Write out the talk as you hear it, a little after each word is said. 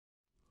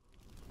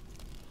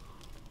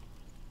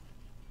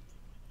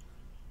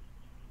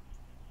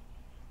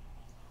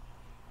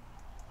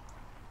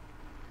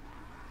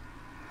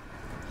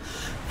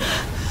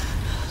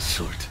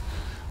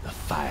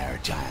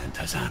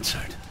has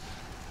answered.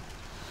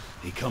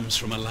 He comes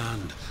from a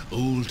land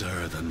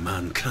older than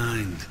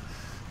mankind.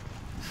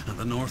 And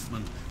the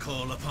Northmen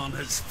call upon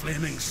his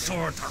flaming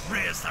sword to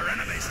raise their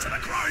enemies to the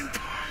ground.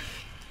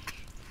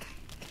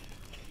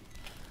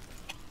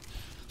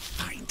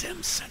 Find him,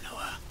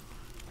 Senua,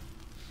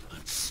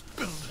 and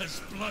spill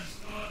his blood.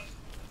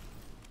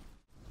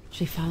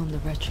 She found the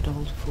wretched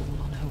old fool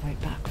on her way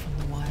back from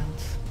the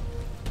wilds.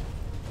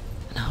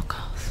 An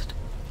outcast,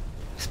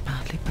 was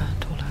badly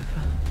burnt all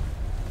over.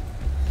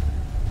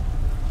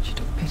 She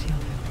took pity on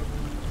him,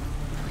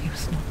 for he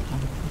was not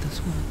long for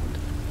this world.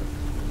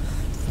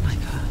 Like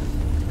her,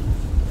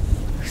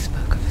 who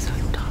spoke of his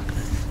own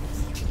darkness.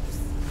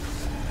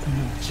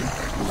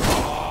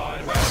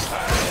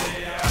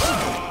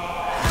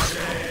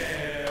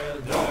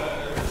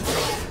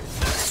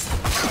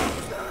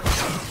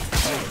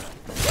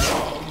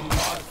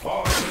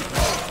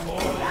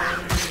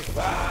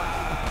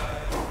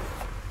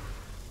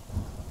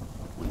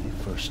 When they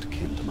first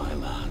came to my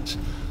lands,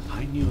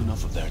 I knew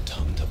enough of their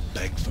tongue to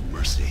beg for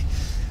mercy,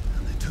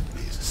 and they took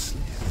me as a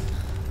slave.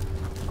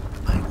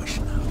 I wish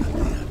now that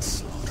they had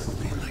slaughtered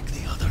me like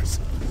the others.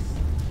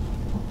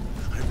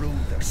 I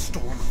rode their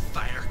storm of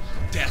fire,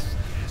 death,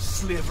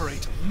 slavery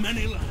to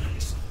many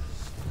lands.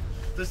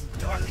 This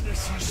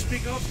darkness you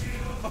speak of,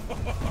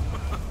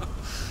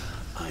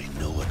 I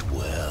know it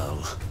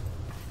well.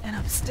 And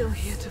I'm still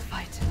here to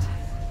fight it.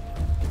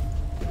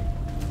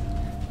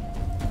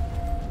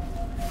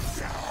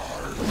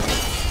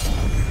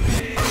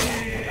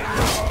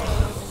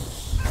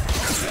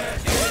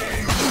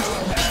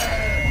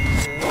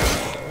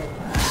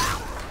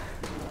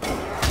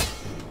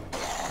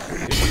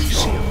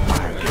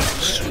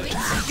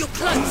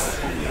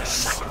 Your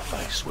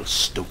sacrifice will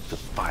stoke the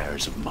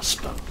fires of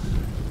Muspel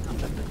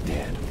and let the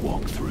dead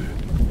walk through.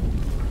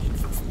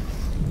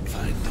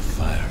 Find the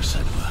fire,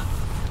 Senua,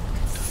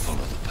 to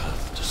follow the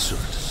path to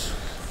Surtr.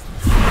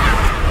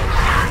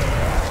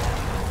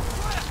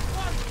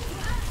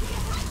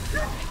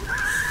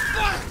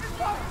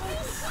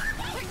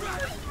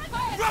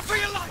 Run for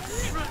your life!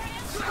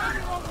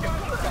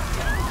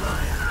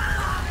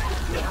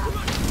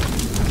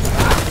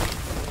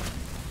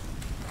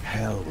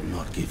 Hell will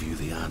not give you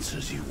the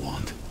answers you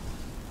want.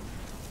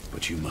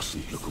 But you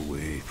mustn't look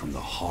away from the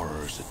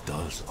horrors it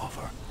does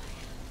offer.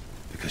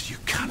 Because you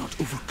cannot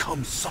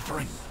overcome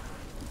suffering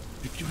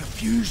if you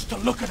refuse to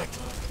look at it.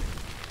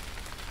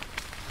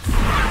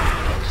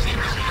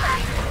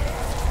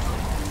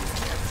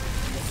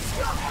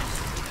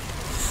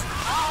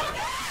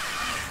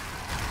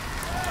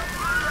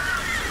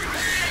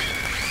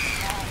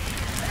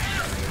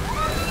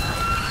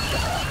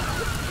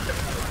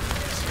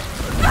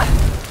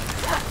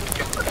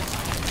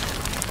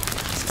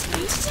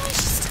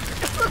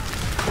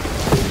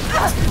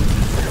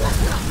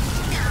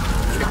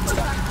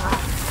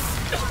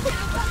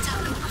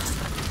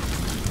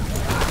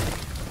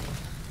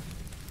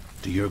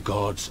 Do your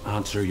gods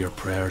answer your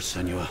prayers,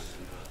 Senua?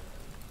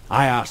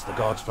 I asked the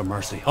gods for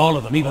mercy, all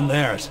of them, even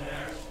theirs.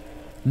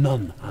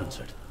 None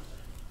answered.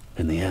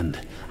 In the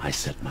end, I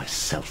set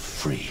myself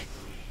free.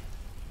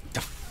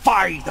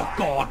 Defy the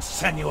gods,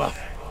 Senua!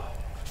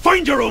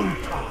 Find your own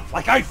path,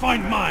 like I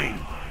find mine!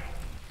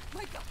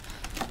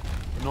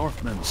 The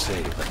Northmen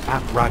say that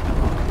at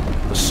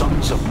Ragnarok, the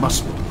sons of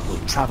Muspel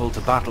will travel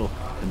to battle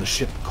in the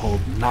ship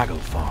called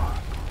Naglfar,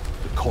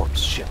 the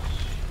corpse ship.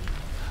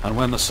 And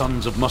when the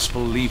sons of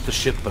Muspel leave the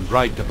ship and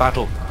ride to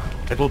battle,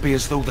 it will be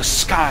as though the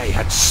sky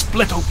had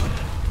split open,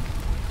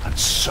 and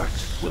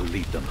Surtr will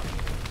lead them.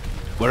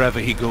 Wherever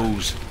he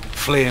goes,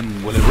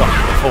 flame will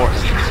erupt before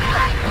him,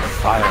 and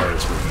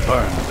fires will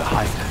burn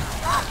behind him.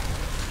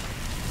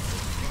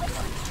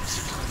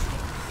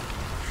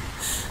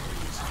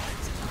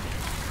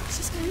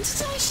 She's going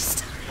to die, she's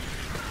dying.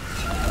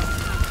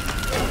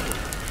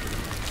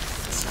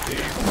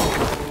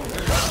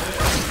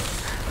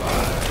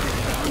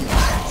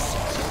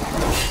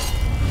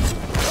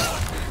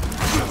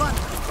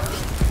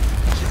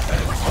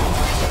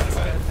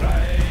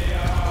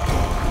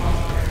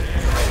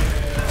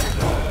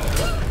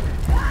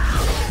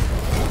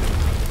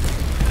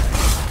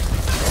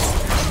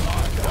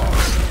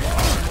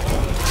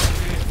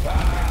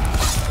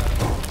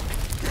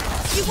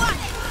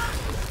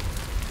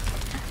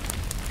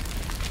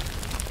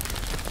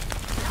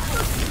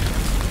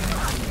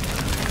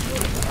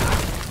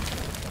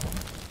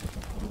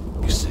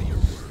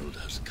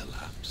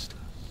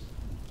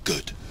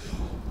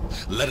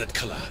 Let it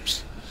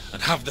collapse,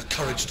 and have the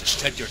courage to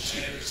shed your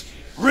tears.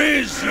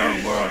 Raise your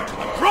world to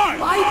the ground!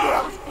 My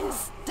world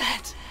is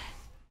dead.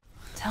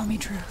 Tell me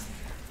truth.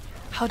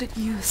 How did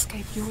you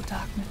escape your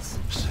darkness?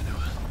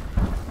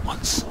 Senua,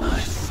 once I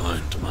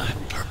found my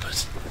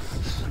purpose,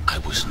 I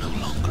was no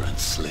longer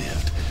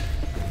enslaved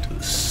to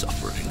the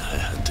suffering I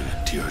had to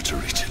endure to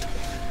reach it.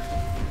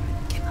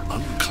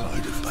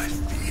 Unclouded by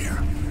fear,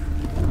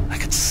 I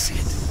could see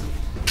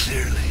it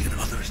clearly in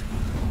others.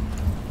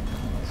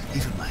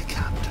 Even my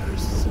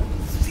captors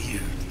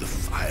feared the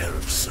fire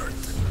of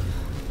Surtr.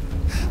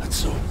 And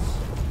so,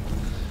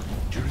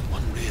 during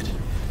one raid,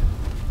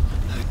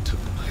 I took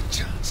my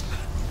chance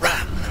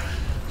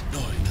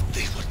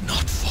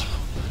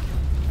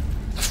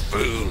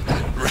fool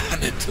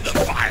ran into the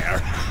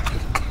fire.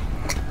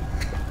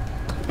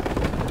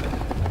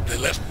 They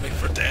left me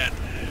for dead.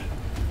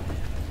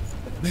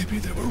 Maybe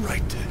they were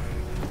right to.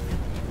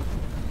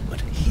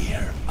 But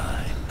here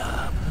I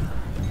am.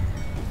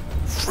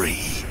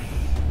 Free.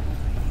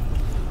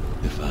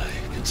 If I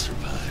can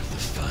survive the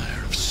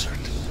fire of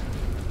Surtr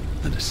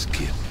and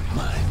escape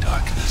my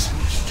darkness,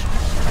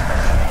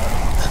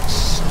 then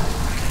so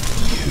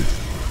can you.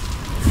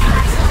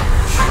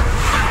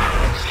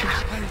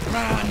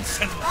 Run,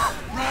 Sentinel!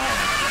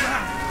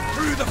 Run!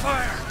 Through the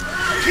fire!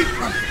 Keep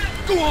running!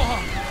 Go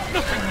on!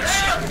 Nothing will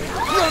stop me!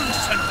 Run,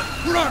 Sentinel!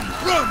 Run!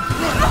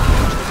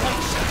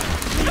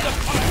 Through the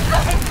fire!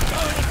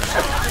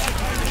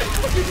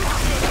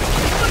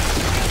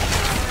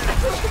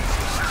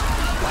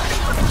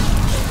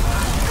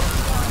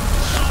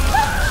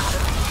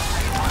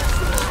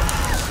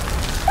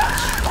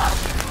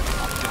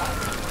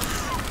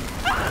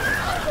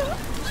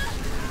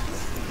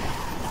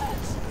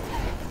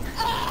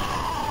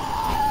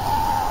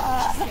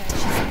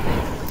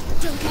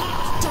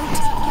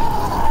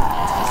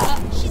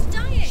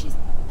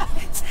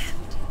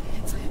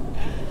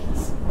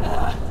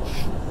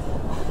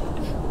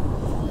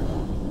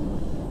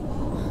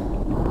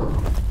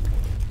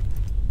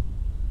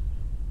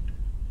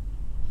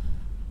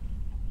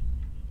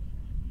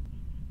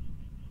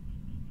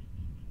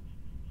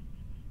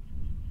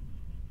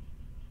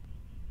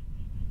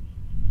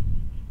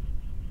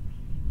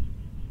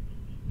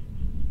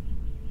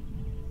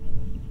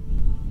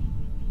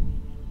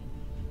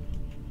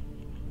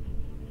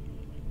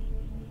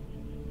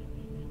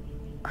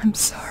 And I'm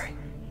sorry.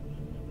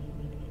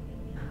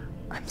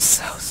 I'm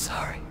so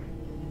sorry.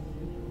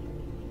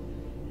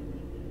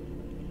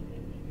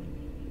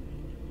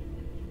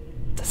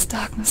 This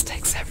darkness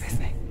takes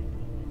everything.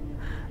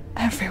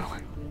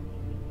 Everyone.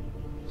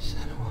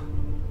 Senua,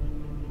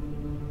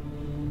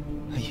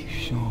 are you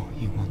sure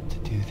you want to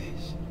do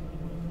this?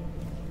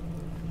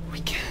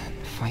 We can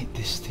fight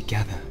this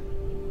together,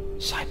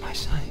 side by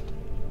side.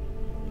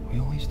 We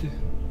always do.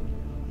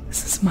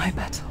 This is my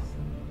battle.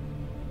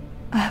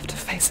 I have to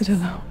face it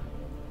alone,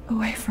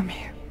 away from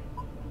here.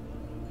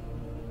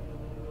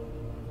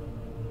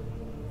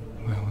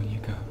 Where will you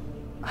go?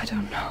 I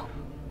don't know.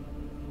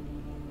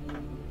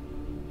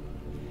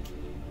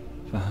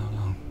 For how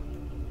long?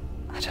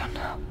 I don't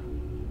know.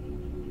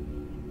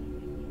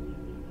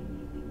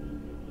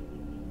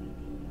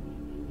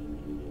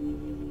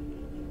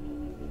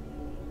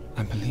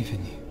 I believe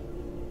in you.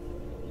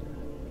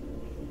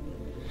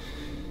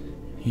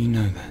 You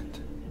know that.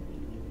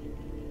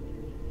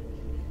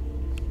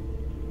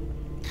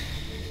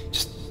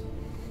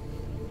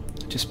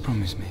 Just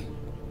promise me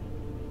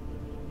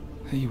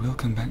that you will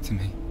come back to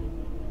me.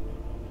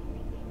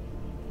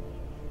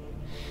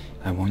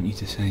 I want you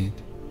to say it.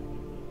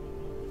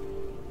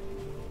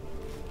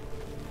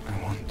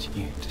 I want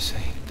you to say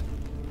it.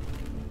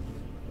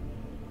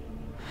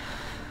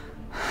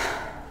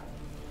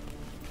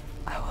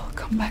 I will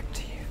come back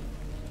to you.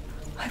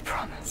 I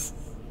promise.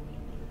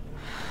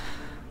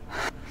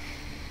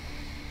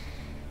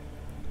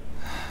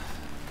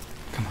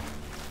 Come on.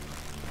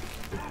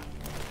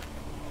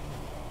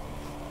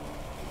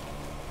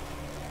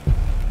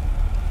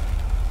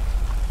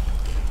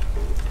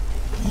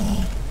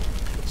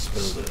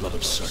 Spill the blood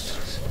of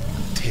Surtr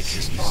and take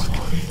his mark,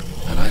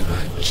 and I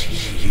will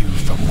change you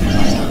from the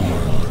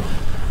underworld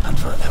and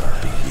forever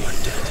be your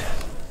dead.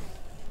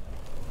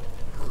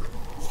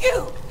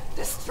 You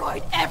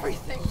destroyed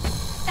everything,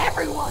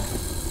 everyone,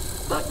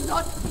 but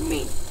not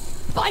me.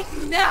 Fight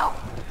now!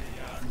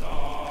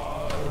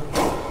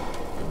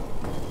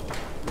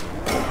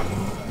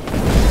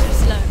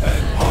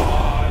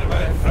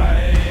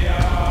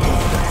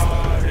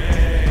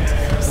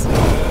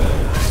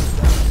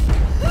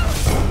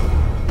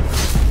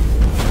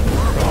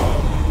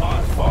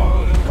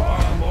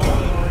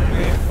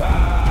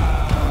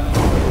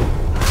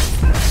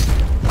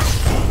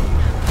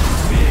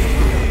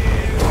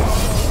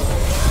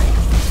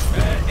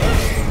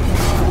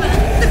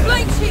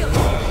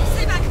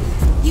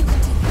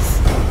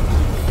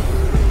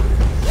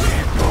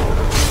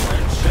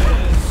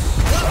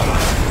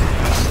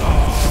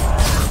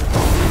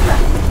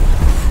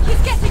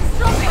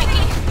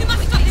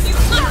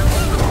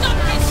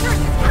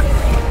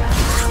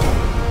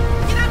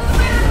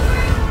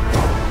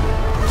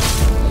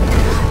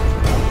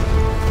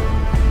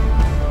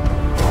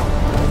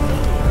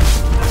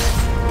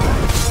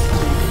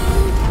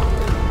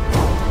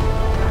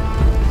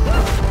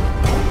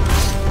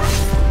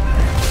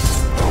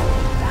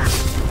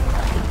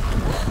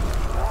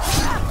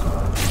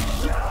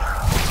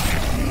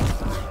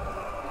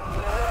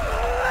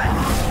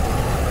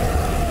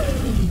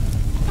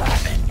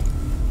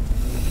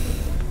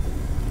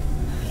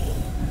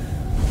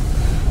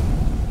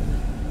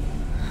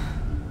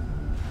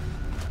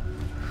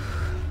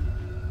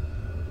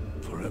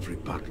 Every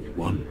battle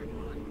won,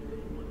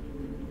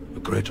 a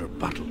greater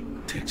battle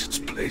takes its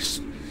place.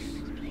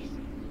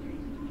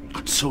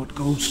 And so it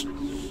goes,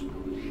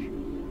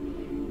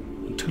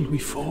 until we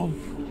fall.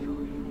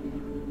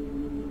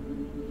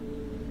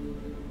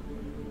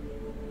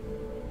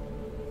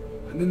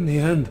 And in the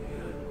end,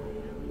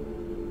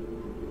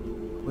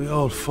 we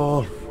all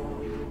fall.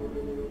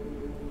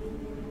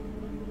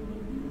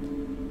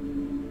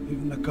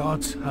 Even the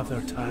gods have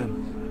their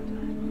time.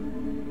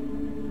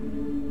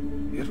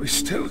 Yet we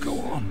still go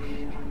on.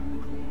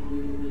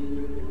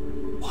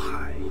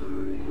 Why?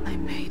 I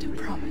made a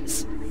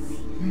promise.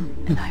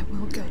 And I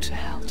will go to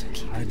hell to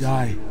keep I it.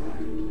 die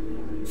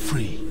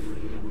free,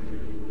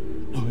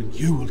 knowing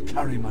you will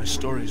carry my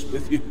stories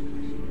with you.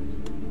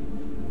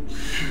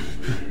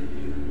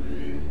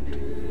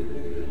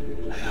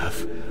 I have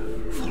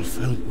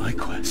fulfilled my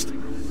quest.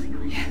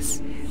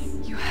 Yes,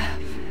 you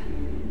have.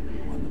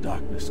 When the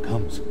darkness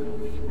comes,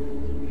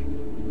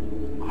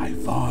 I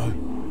vow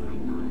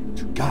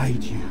to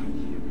guide you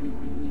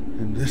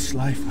in this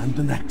life and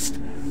the next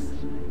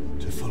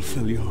to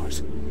fulfill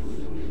yours.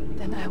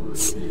 Then I will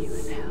see you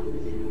in hell.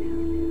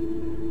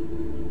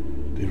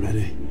 Be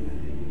ready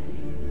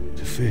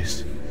to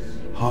face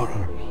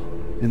horror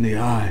in the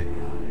eye,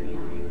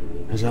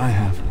 as I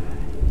have,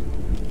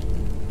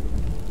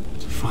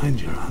 to find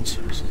your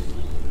answers.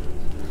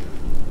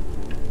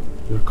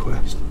 Your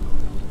quest.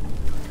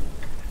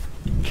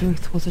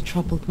 Truth was a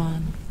troubled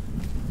man,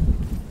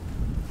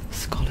 a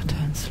scholar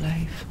turned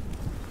slave.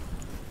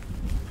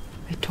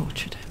 They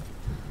tortured him,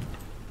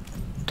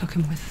 took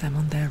him with them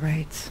on their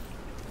raids,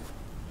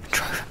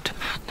 drove him to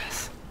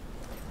madness,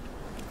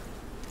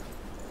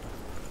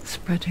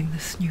 spreading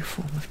this new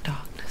form of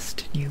darkness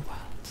to new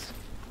worlds.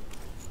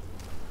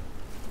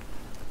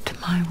 To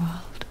my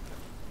world.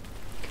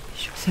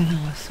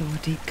 Somehow I saw a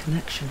deep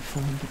connection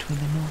form between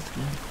the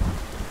Northmen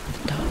and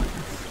the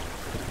darkness.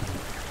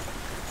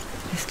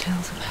 His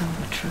tales of hell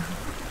were true,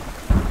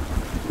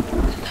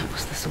 and that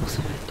was the source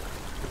of it.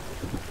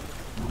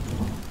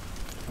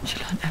 She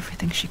learned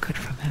everything she could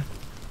from him,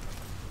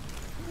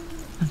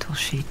 until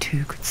she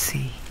too could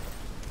see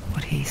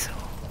what he saw.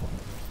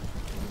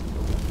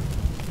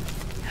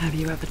 Have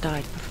you ever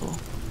died before?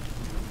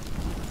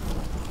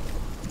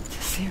 It's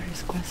a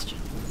serious question.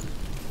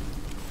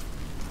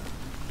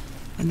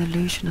 When the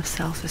illusion of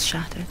self is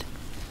shattered,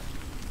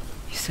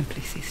 you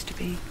simply cease to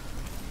be.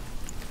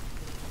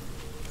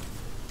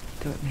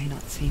 Though it may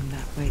not seem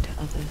that way to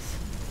others,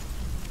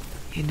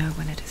 you know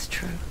when it is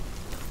true.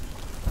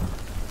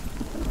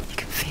 You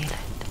can feel it.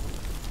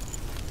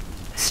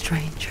 A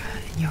stranger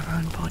in your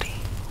own body.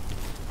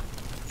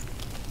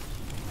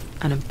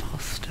 An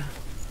imposter.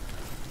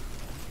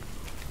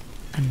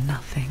 And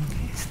nothing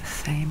is the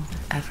same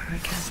ever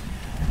again.